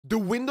The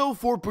window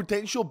for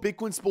potential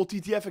Bitcoin spot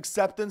ETF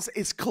acceptance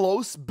is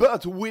close,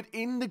 but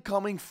within the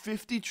coming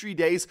 53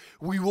 days,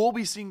 we will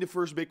be seeing the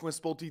first Bitcoin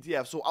spot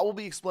ETF. So I will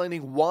be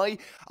explaining why.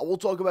 I will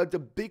talk about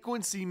the Bitcoin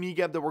CME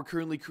gap that we're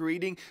currently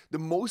creating, the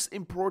most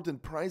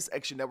important price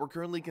action that we're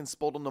currently can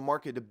spot on the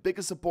market, the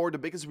biggest support, the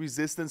biggest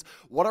resistance,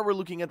 what are we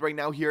looking at right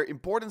now here,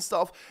 important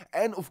stuff,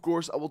 and of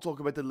course, I will talk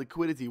about the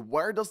liquidity.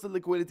 Where does the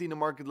liquidity in the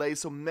market lay?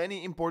 So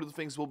many important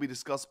things will be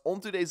discussed on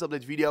today's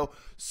update video.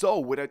 So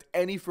without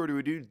any further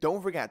ado,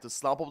 don't forget to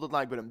slap up that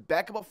like button,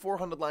 back about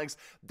 400 likes.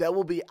 That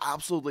will be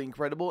absolutely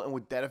incredible. And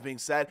with that being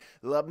said,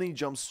 let me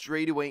jump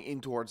straight away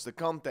in towards the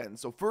content.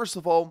 So first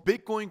of all,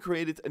 Bitcoin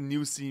created a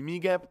new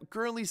CME gap,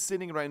 currently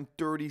sitting around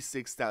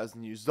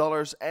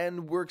 $36,000,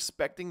 and we're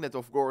expecting that,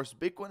 of course,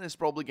 Bitcoin is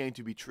probably going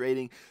to be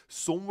trading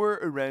somewhere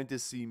around the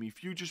CME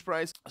futures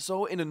price.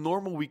 So in a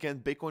normal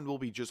weekend, Bitcoin will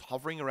be just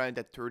hovering around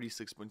that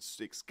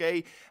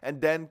 36.6k, and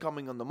then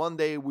coming on the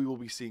Monday, we will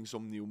be seeing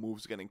some new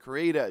moves getting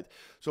created.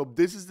 So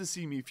this is the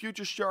CME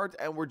futures chart,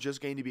 and we're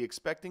just going to be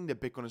expecting that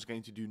Bitcoin is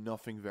going to do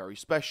nothing very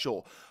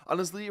special.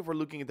 Honestly, if we're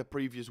looking at the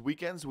previous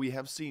weekends, we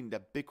have seen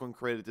that Bitcoin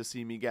created the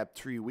CME gap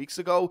 3 weeks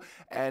ago,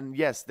 and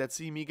yes, that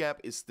CME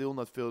gap is still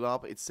not filled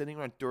up. It's sitting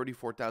around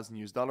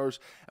 $34,000,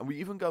 and we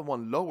even got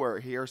one lower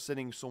here,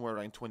 sitting somewhere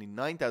around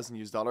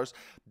 $29,000.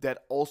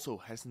 That also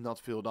has not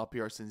filled up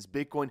here since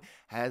Bitcoin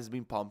has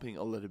been pumping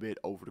a little bit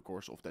over the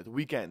course of that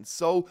weekend.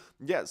 So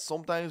yes,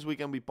 sometimes we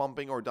can be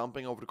pumping or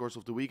dumping over the course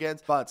of the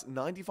weekend, but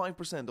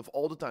 95% of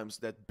all the times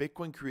that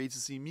Bitcoin creates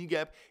a CME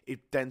gap,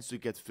 it tends to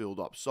get filled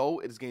up. So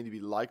it is going to be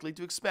likely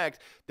to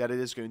expect that it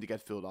is going to get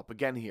filled up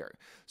again here.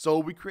 So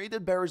we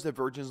created bearish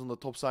divergence on the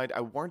top side.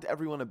 I warned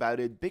everyone about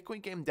it.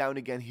 Bitcoin came down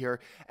again here,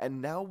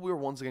 and now we're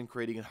once again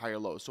creating a higher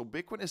low. So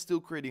Bitcoin is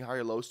still creating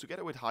higher lows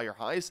together with higher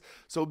highs.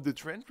 So the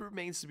trend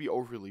remains to be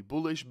overly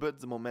bullish, but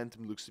the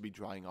momentum looks to be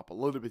drying up a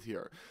little bit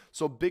here.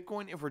 So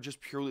Bitcoin, if we're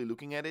just purely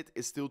looking at it,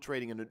 is still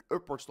trading in an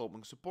upward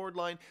sloping support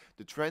line.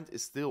 The trend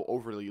is still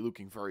overly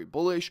looking very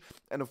bullish.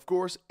 And of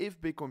course, if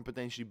Bitcoin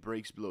potentially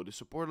breaks below the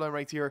support line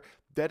right here,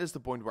 that is the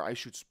point where I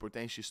should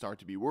potentially start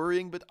to be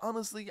worrying. But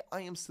honestly,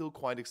 I am still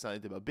quite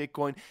excited about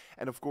Bitcoin.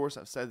 And of course,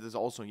 I've said this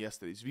also in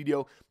yesterday's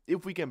video,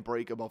 if we can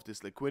break above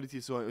this liquidity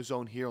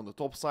zone here on the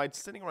top side,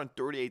 sitting around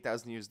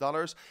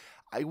 $38,000,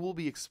 I will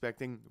be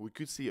expecting we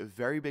could see a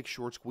very big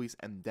short squeeze,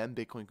 and then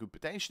Bitcoin could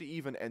potentially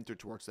even enter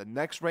towards the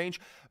next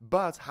range.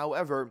 But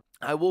however,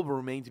 I will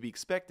remain to be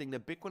expecting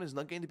that Bitcoin is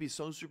not going to be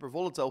so super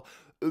volatile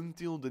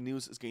until the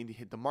news is going to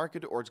hit the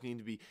market, or it's going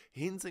to be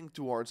hinting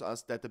towards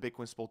us that the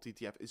Bitcoin spot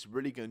ETF is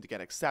really going to get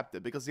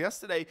accepted. Because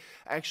yesterday,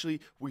 actually,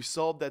 we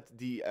saw that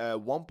the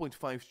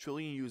 $1.5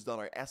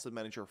 trillion asset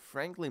manager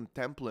Franklin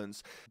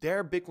Templeton's,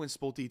 their Bitcoin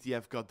spot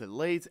ETF got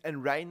delayed,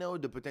 and right now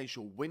the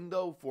potential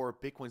window for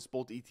Bitcoin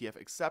spot ETF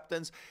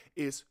acceptance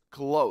is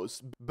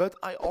closed. But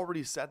I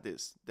already said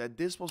this, that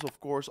this was of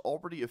course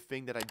already a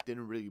thing that I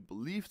didn't really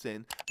believe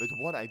in, but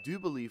what I do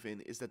believe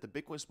in is that the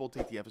Bitcoin spot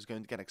ETF is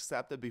going to get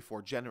accepted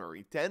before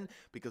January 10,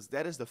 because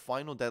that is the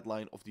final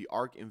deadline of the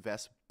ARK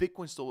Invest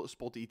Bitcoin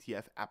spot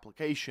ETF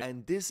application,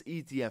 and this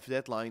ETF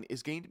deadline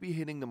is going to be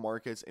hitting the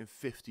markets in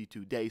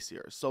 52 days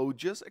here. So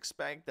just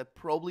expect that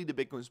probably the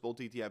Bitcoin spot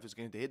ETF is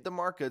going to hit the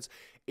markets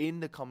in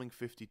the coming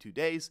 52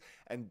 days,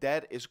 and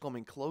that is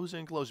coming closer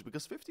and closer,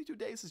 because 52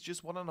 days is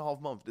just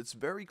 1.5 months. It's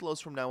very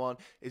close from now on.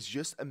 It's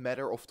just a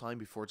matter of time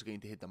before it's going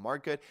to hit the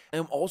market.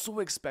 And I'm also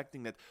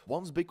expecting that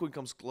once Bitcoin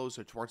comes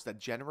closer towards that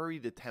January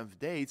the 10th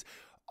date,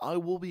 I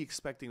will be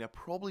expecting that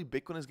probably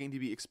Bitcoin is going to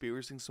be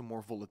experiencing some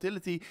more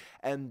volatility,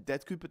 and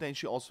that could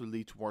potentially also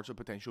lead towards a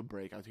potential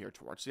breakout here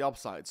towards the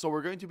upside. So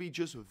we're going to be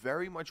just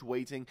very much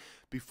waiting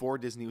before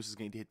this news is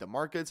going to hit the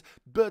markets,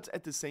 but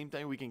at the same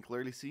time, we can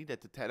clearly see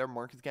that the tether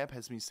market cap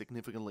has been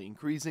significantly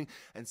increasing,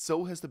 and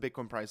so has the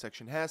Bitcoin price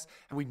action has.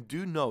 And we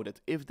do know that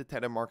if the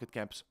tether market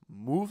caps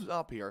moves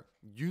up here,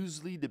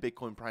 usually the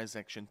Bitcoin price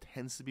action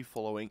tends to be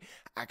following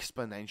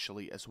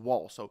exponentially as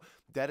well. So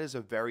that is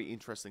a very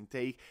interesting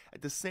take.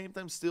 At the same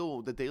time,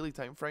 still, the daily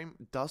time frame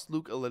does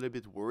look a little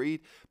bit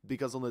worried,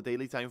 because on the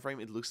daily time frame,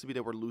 it looks to be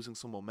that we're losing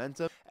some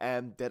momentum,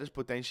 and that is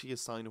potentially a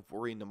sign of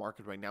worry in the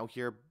market right now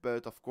here.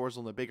 But of course,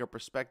 on the bigger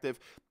perspective,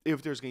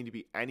 if there's going to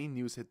be any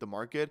news hit the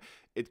market,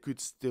 it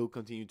could still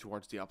continue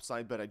towards the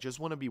upside. But I just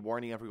want to be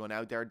warning everyone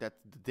out there that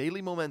the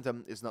daily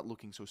momentum is not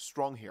looking so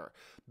strong here.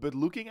 But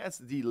looking at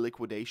the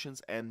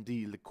liquidations and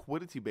the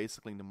liquidity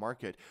basically in the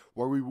market,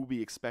 where we will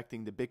be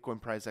expecting the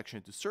Bitcoin price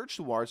action to surge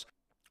towards,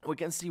 we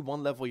can see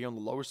one level here on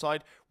the lower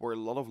side where a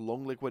lot of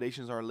long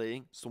liquidations are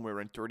laying, somewhere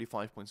around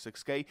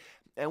 35.6k,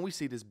 and we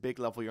see this big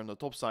level here on the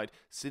top side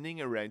sitting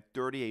around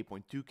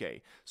 38.2k.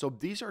 So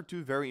these are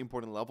two very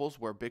important levels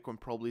where Bitcoin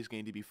probably is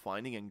going to be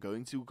finding and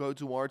going to go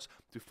towards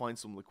to find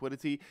some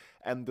liquidity,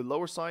 and the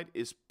lower side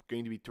is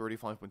going to be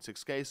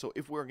 35.6k. So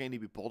if we're going to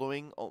be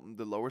bottoming on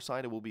the lower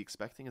side, I will be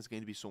expecting it's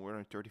going to be somewhere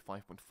around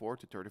 35.4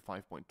 to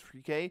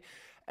 35.3k.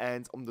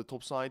 And on the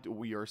top side,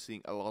 we are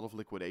seeing a lot of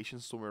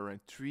liquidations, somewhere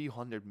around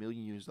 $300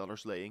 million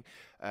laying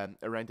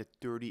around the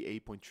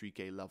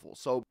 38.3k level.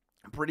 So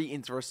pretty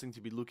interesting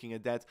to be looking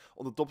at that.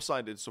 On the top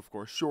side, it's of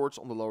course shorts.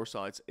 On the lower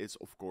sides, it's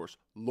of course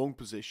long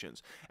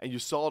positions. And you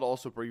saw it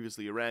also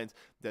previously around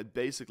that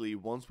basically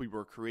once we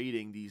were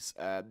creating these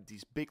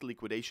big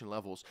liquidation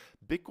levels,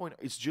 Bitcoin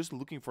is just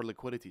looking for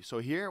liquidity. So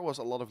here was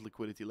a lot of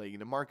liquidity laying in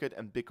the market,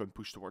 and Bitcoin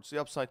pushed towards the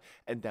upside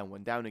and then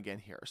went down again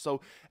here.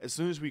 So as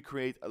soon as we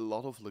create a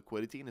lot of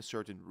liquidity in a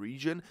certain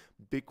region,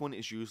 Bitcoin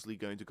is usually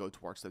going to go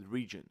towards that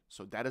region.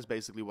 So that is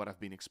basically what I've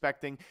been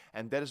expecting,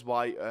 and that is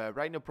why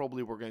right now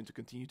probably we're going to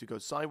continue to go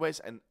sideways,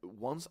 and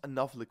once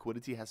enough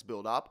liquidity has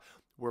built up,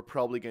 we're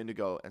probably going to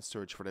go and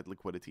search for that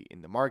liquidity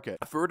in the market.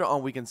 Further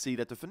on, we can see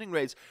that the funding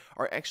rates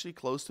are actually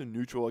close to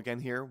neutral again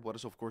here, what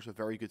is of course a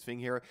very good thing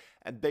here.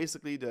 And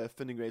basically the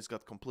funding rates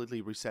got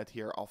completely reset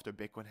here after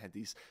Bitcoin had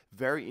these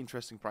very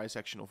interesting price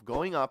action of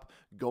going up,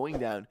 going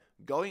down,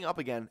 going up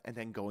again, and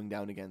then going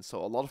down again.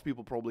 So a lot of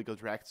people probably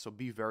got wrecked, so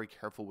be very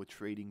careful with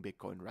trading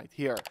Bitcoin right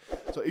here.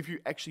 So if you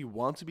actually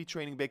want to be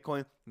trading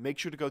Bitcoin, make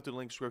sure to go to the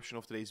link description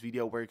of today's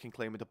video where you can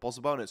claim a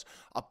deposit bonus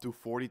up to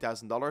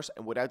 $40,000,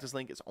 and without this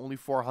link it's only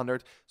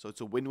 $400, so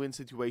it's a win-win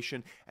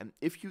situation. And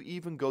if you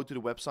even go to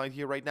the website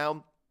here right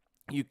now,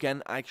 you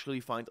can actually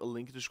find a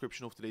link in the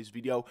description of today's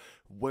video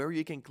where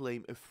you can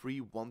claim a free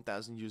 $1,000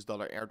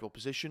 airdrop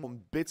position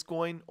on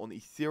Bitcoin, on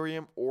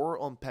Ethereum, or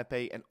on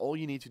Pepe. And all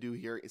you need to do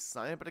here is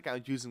sign up an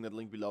account using that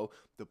link below,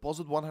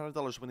 deposit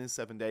 $100 within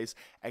 7 days,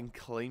 and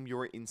claim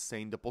your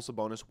insane deposit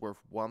bonus worth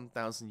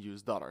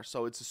 $1,000.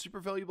 So it's a super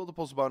valuable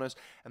deposit bonus,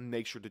 and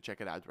make sure to check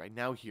it out right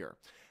now here.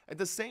 At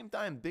the same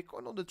time,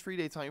 Bitcoin on the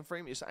 3-day time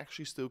frame is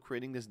actually still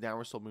creating this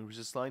downward sloping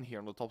resistance line here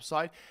on the top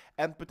side,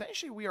 and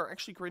potentially we are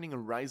actually creating a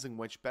rising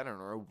wedge pattern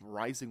or a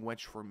rising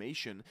wedge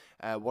formation,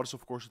 what is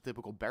of course a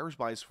typical bearish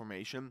bias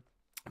formation.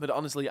 But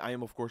honestly, I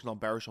am of course not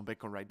bearish on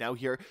Bitcoin right now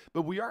here,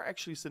 but we are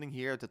actually sitting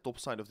here at the top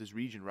side of this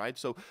region, right?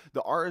 So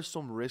there are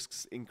some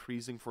risks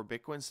increasing for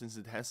Bitcoin since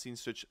it has seen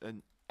such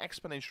an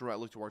exponential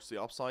rally towards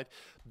the upside.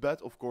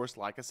 But of course,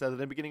 like I said at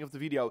the beginning of the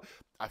video,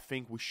 I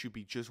think we should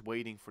be just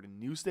waiting for the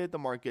news to hit the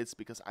markets,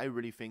 because I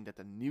really think that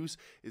the news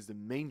is the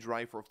main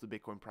driver of the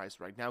Bitcoin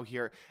price right now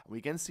here. And we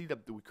can see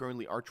that we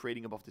currently are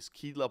trading above this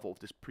key level of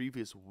this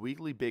previous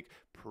weekly big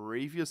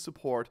previous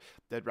support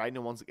that right now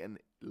once again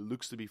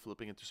looks to be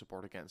flipping into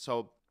support again.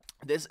 So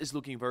this is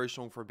looking very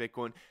strong for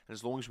Bitcoin, and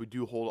as long as we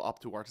do hold up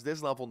towards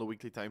this level on the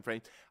weekly time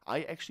frame,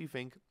 I actually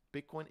think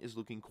Bitcoin is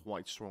looking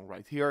quite strong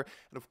right here.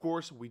 And of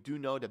course, we do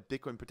know that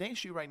Bitcoin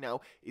potentially right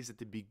now is at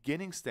the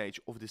beginning stage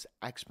of this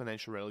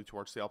exponential rally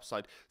towards the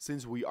upside,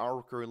 since we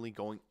are currently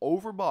going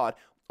overbought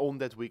on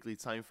that weekly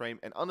time frame.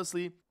 And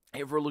honestly,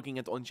 if we're looking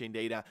at on-chain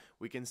data,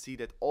 we can see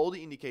that all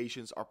the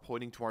indications are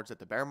pointing towards that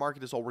the bear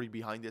market is already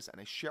behind this.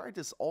 And I shared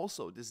this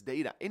also, this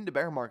data in the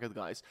bear market,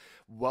 guys.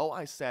 Well,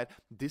 I said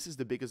this is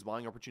the biggest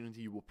buying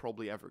opportunity you will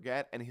probably ever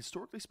get. And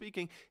historically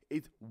speaking,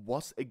 it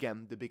was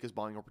again the biggest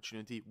buying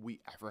opportunity we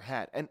ever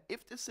had. And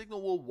if this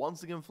signal will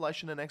once again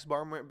flash in the next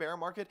bear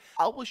market,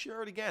 I will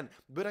share it again.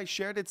 But I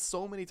shared it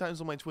so many times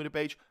on my Twitter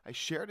page. I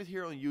shared it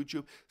here on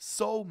YouTube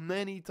so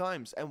many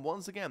times. And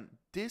once again,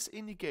 this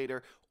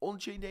indicator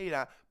on-chain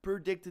data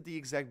predicted the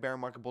exact bear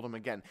market bottom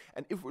again.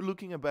 And if we're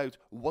looking about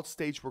what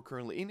stage we're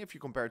currently in, if you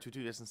compare it to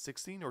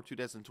 2016 or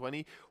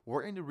 2020,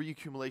 we're in the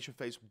reaccumulation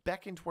phase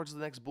back in towards the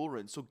next bull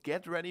run. So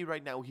get ready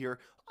right now here.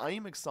 I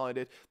am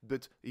excited,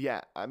 but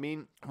yeah, I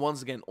mean,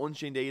 once again,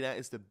 on-chain data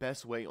is the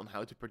best way on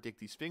how to predict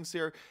these things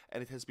here,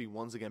 and it has been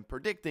once again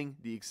predicting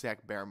the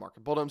exact bear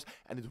market bottoms,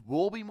 and it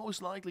will be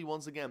most likely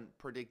once again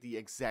predict the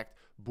exact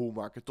bull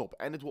market top,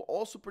 and it will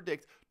also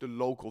predict the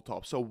local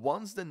top. So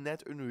once the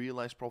net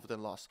unrealized profit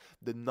and loss,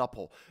 the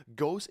NUPL,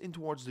 goes in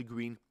towards the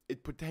green,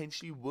 it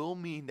potentially will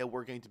mean that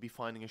we're going to be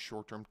finding a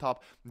short-term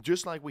top,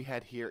 just like we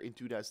had here in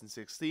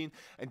 2016,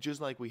 and just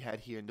like we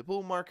had here in the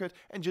bull market,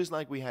 and just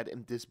like we had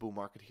in this bull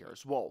market here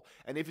as well.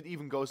 And if it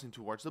even goes in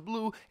towards the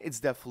blue, it's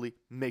definitely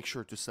make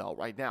sure to sell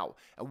right now.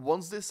 And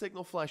once this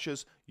signal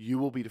flashes, you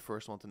will be the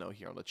first one to know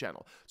here on the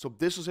channel. So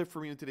this was it for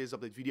me in today's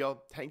update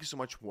video. Thank you so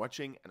much for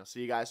watching, and I'll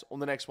see you guys on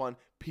the next one.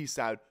 Peace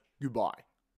out. Goodbye.